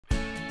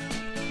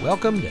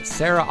Welcome to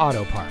Serra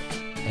Auto Park,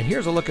 and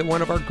here's a look at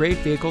one of our great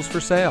vehicles for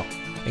sale.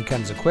 It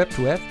comes equipped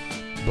with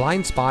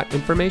blind spot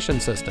information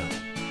system,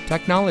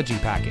 technology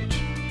package,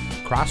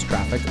 cross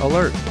traffic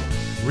alert,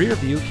 rear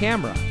view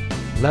camera,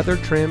 leather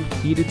trimmed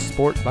heated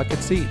sport bucket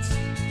seats,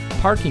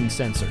 parking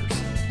sensors,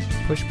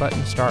 push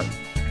button start,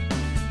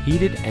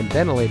 heated and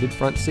ventilated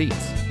front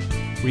seats,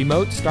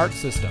 remote start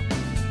system,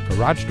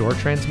 garage door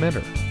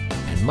transmitter,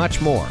 and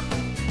much more.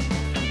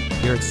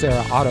 Here at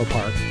Serra Auto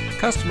Park,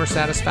 customer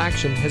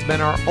satisfaction has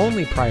been our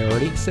only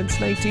priority since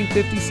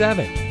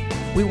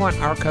 1957. We want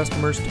our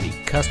customers to be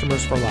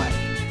customers for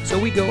life, so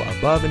we go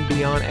above and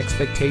beyond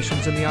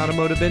expectations in the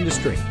automotive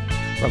industry.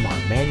 From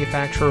our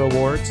manufacturer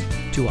awards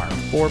to our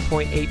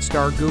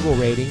 4.8-star Google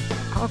rating,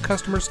 our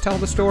customers tell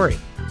the story.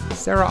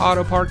 Serra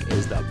Auto Park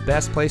is the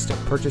best place to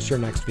purchase your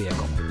next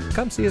vehicle.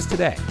 Come see us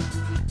today.